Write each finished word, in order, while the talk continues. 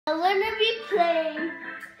I'm gonna be playing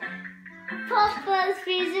Papa's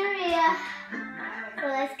Frizeria. So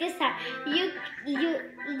let's get started.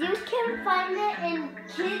 You can find it in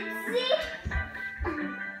Kidsy.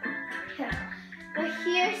 But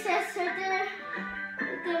here it says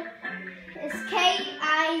it's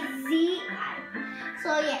K-I-Z-I. So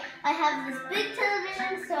yeah, I have this big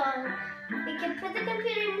television, so we can put the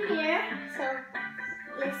computer in here. So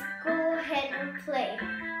let's go ahead and play.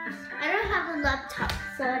 I don't have a laptop,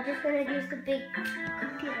 so I'm just gonna use the big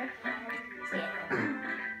computer. So yeah.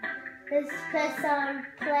 Let's press on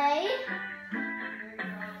play.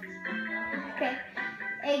 Okay,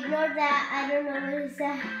 ignore that. I don't know what is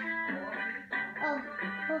that. Oh.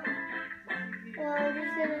 Well, I'm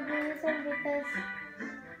just gonna do this one because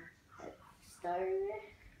I started it,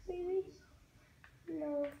 maybe?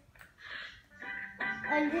 No.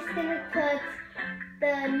 I'm just gonna put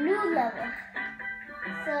the new level.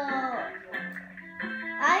 So,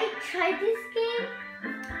 I tried this game.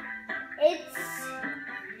 It's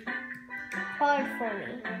hard for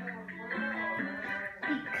me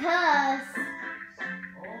because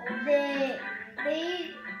they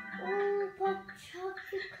pop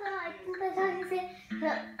chocolate. I think that's how you say it.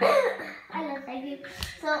 I love Jacky.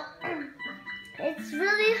 So it's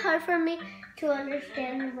really hard for me to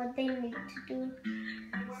understand what they need to do.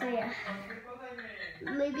 So yeah,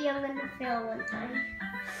 maybe I'm gonna fail one time.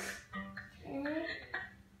 Okay.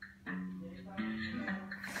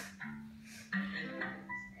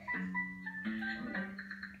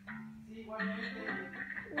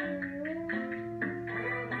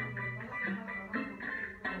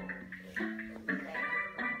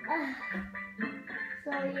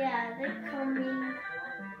 So yeah, they're coming.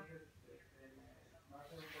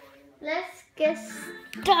 Let's get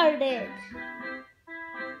started.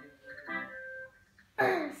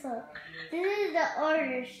 So this is the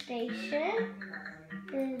order station.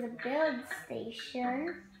 This is the build station.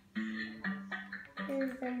 This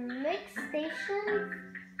is the mix station.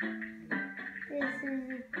 This is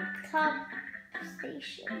the top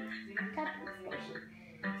station.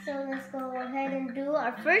 So let's go ahead and do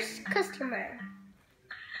our first customer.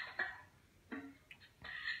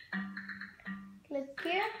 Click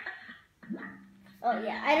here. Oh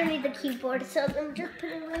yeah, I don't need the keyboard, so I'm just put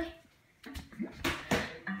it away.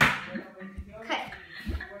 Okay.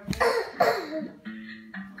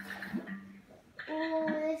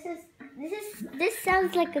 Oh, this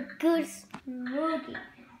sounds like a good smoothie.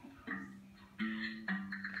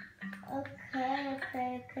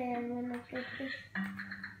 Okay. I'm gonna get this.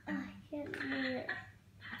 Oh, I can't move it.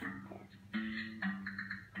 Okay.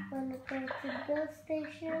 I'm gonna go to the build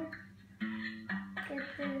station. Get this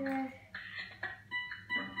over here.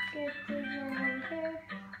 Just gonna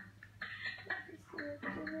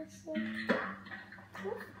do this one.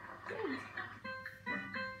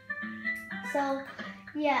 So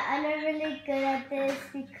yeah, I'm not really good at this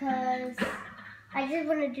because I just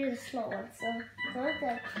want to do the slow one. So don't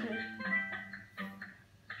judge me.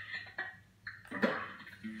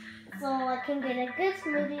 So I can get a good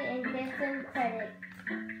smoothie and give them credit.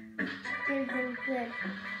 Give them good.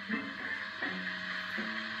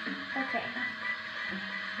 Okay.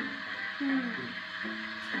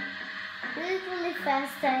 This is really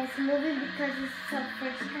fast that it's moving because it's our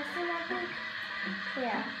first customer, I think.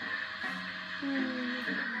 Yeah.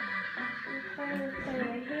 We're put it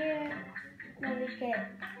right here. Now we get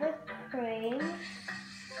whipped cream.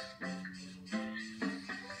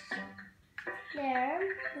 There.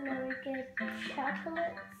 And then we get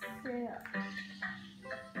chocolate syrup.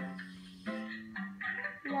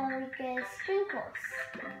 Now we get sprinkles.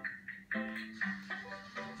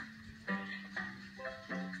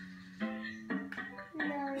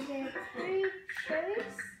 Now we get 3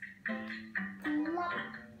 cherries. Plop.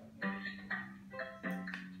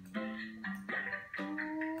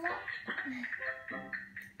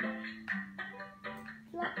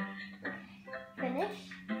 Finish.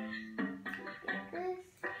 Get this.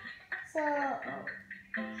 So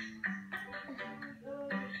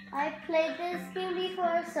I played this game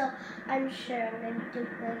before, so I'm sure I'm gonna do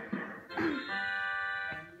good.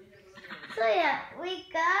 So yeah, we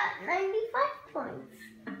got 95 points.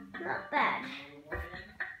 Not bad.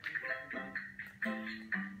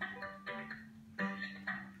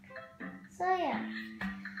 So yeah.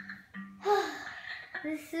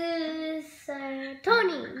 This is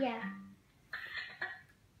Tony, yeah.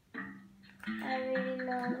 I already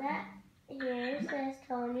know that. Here says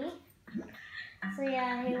Tony. So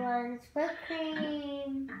yeah, he wants whipped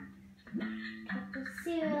cream, chocolate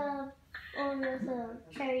syrup, Oreo,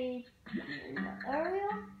 cherry,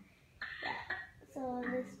 Oreo. Yeah. So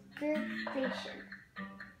this good station.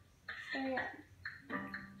 So yeah.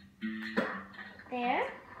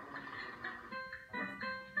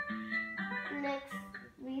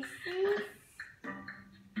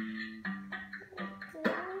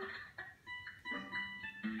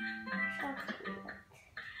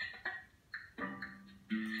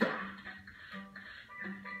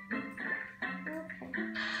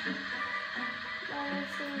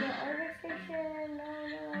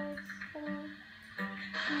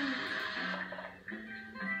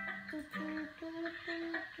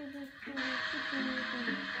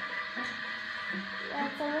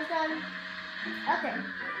 Okay.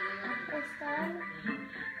 It's time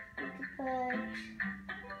to put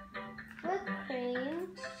whipped cream,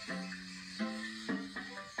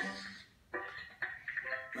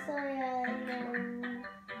 soya, and then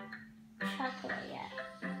chocolate, yeah.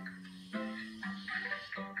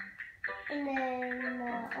 And then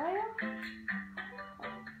oil.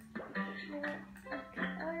 Okay,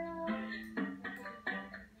 oil.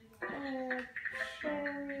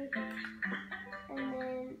 Cherry. And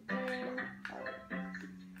then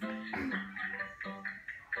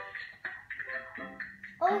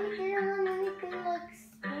oh, he didn't want anything like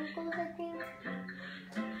sprinkles, I think.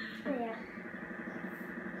 So yeah.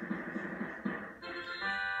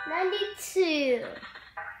 92.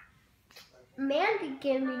 Mandy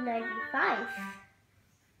gave me 95.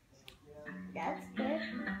 That's good.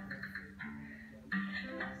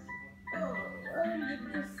 Oh,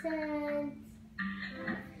 100%.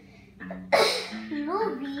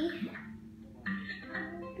 Movie.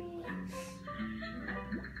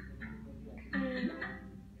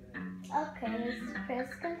 Okay, let's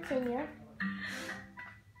press continue.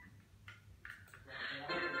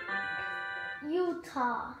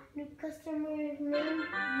 Utah. New customer name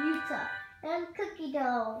Utah. And cookie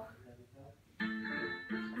dough.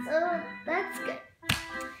 So that's good.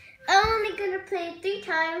 I'm only gonna play it 3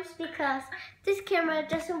 times because this camera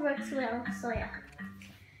doesn't work so well. So yeah.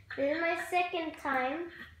 This is my second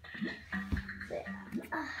time. So,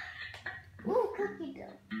 yeah. Ooh, cookie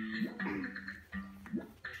dough.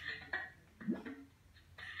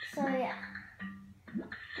 So yeah.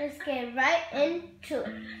 Let's get right into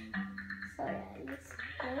it. So yeah, let's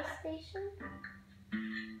go to the station.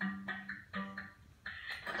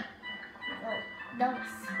 Oh, that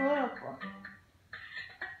was horrible.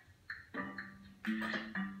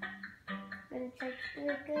 Gonna try to do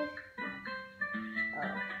it good.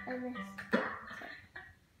 Oh, I missed. Okay.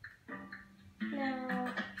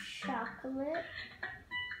 Now, chocolate.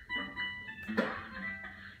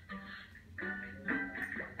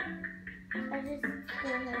 I just go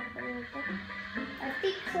ahead and I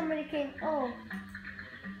think somebody came. Oh,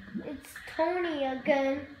 it's Tony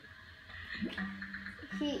again.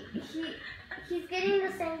 He's getting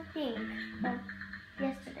the same thing from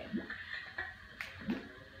yesterday.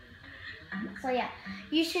 So yeah,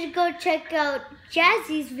 you should go check out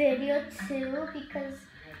Jazzy's video too because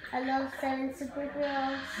I love 7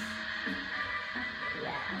 Supergirls.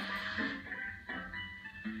 Yeah.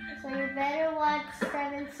 So you better watch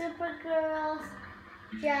 7 Supergirls,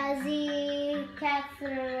 Jazzy,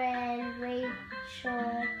 Catherine,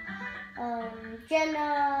 Rachel,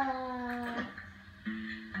 Jenna,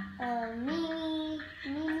 Mimi,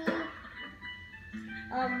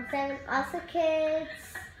 7 Asa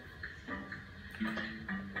Kids.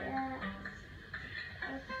 Yeah.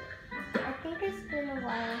 Okay. I think it's been a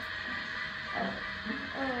while.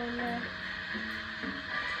 Oh no.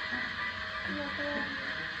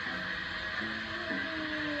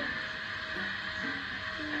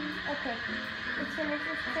 Okay, it's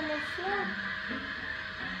finished now.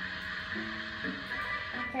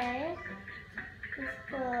 Okay, let's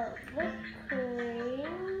go whipped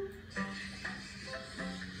cream.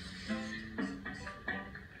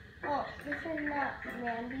 Oh, this is not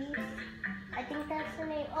Randy's. I think that's the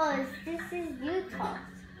name. Oh, this is Utah's.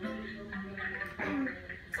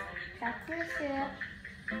 Chocolate syrup.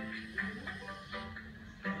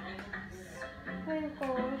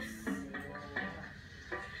 Sprinkles.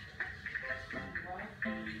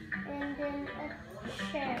 And then a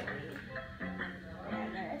cherry.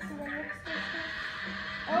 That's the next station.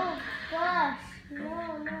 Oh gosh. No, I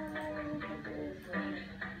need to do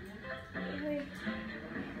this.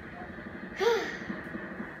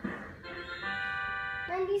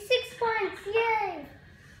 96 points, yay!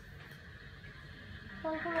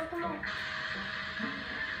 Come on.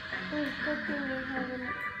 Good thing we haven't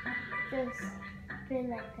just been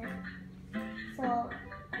like that. So,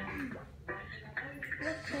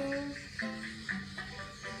 looking,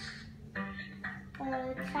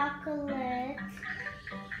 chocolate.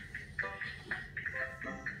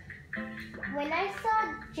 When I saw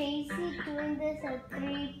Jacy doing this at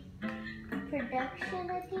 3 production,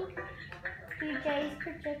 I think, 3J's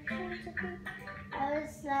Productions, I think, I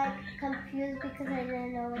was like confused because I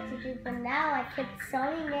didn't know what to do. But now I kept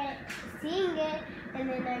seeing it, and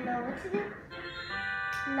then I know what to do.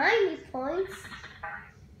 90 points.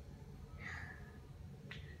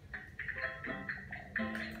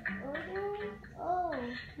 Oh,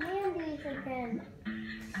 Mandy's again.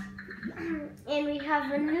 And we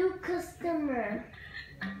have a new customer,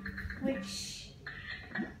 which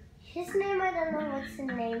his name, I don't know what's the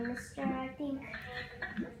name, Mr. I think.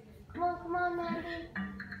 Come on, Mandy.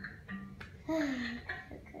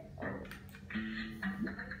 Okay.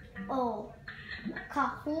 Oh.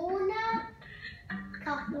 Kahuna?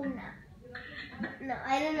 Kahuna. No,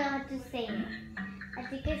 I don't know how to say it. I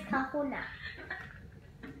think it's kahuna.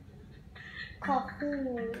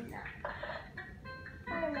 Kahuna.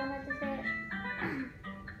 I don't know how to say it.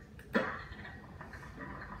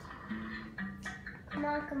 Come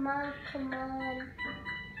on, come on, come on.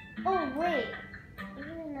 Oh, wait.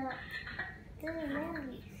 We're not doing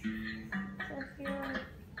movies. So if you want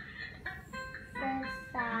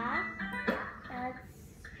fresa, that's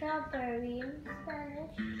strawberry in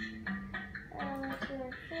Spanish. What's your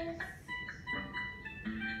this?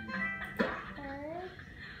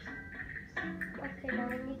 Okay, now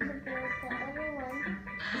we need to build the other one.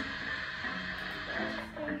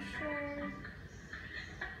 Station.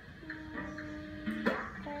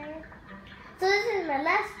 Okay. So this is my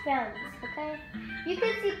last round, okay? You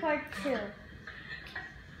can see part 2.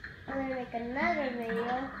 I'm gonna make another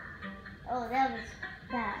video. Oh, that was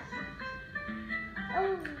bad.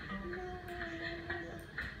 Oh no.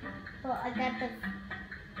 Well, I got the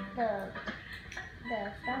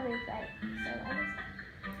strawberry right. So that was.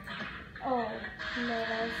 Oh no,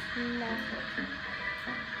 that was not good.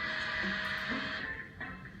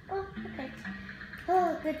 Oh, okay. Oh,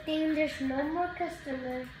 good thing there's no more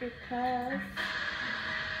customers because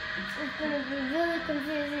it's gonna be really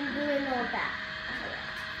confusing doing all that.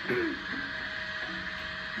 Come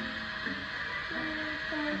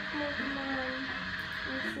on, come on, come on.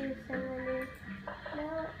 Let's see if someone is. No.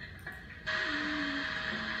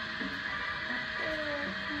 Oh,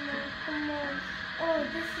 come on, come on. Oh,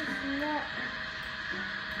 this is not.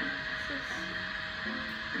 This is.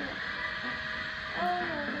 Oh,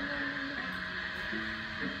 no, no, no, no.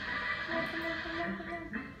 Come on, come on, come on, come on.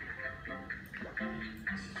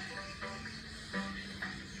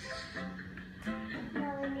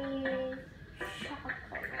 Now we need chocolate.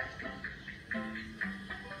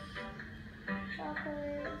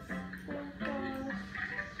 Chocolates, sprinkles,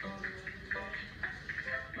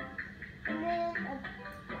 and then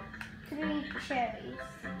 3 cherries.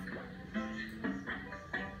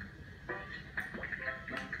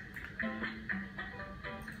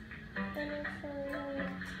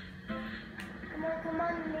 Come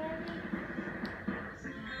on, Mary.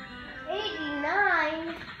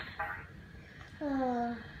 89.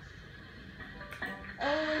 Oh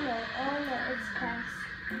no, it's past.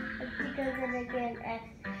 It's because of again X.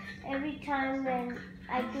 Every time when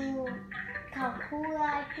I do calcula,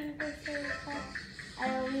 I think this is I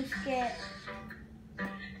always get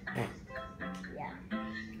yeah.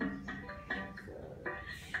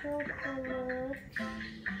 So chocolate.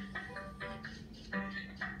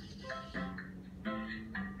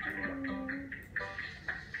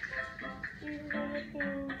 These are the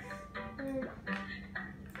things.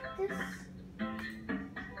 This.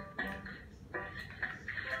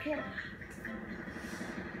 Okay.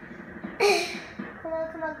 Come on,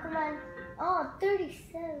 come on, come on. Oh,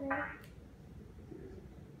 37.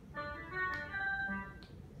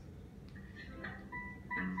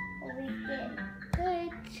 We get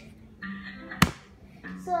good.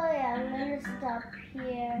 So yeah, I'm gonna stop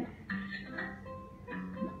here.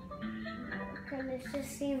 Okay, let's just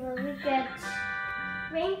see what we get.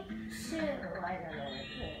 Rank 2. I don't know what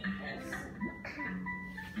rank is.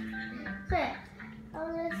 So yeah,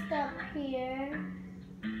 I'm gonna stop here.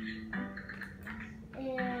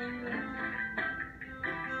 And yeah.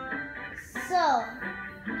 So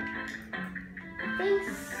thanks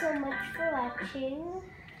so much for watching.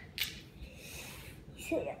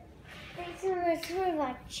 So yeah, thanks so much for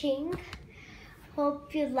watching.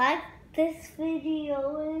 Hope you liked this video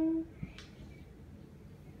and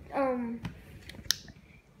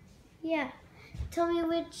yeah. Tell me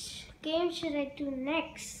which game should I do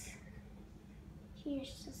next.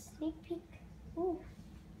 Here's a sneak peek. Ooh,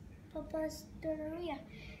 Papa's frizeria.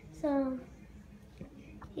 So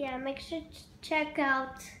yeah, make sure to check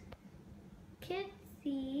out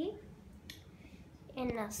Kidsy.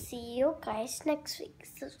 And I'll see you guys next week.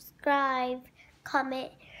 Subscribe,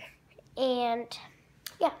 comment, and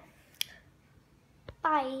yeah.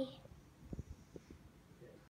 Bye.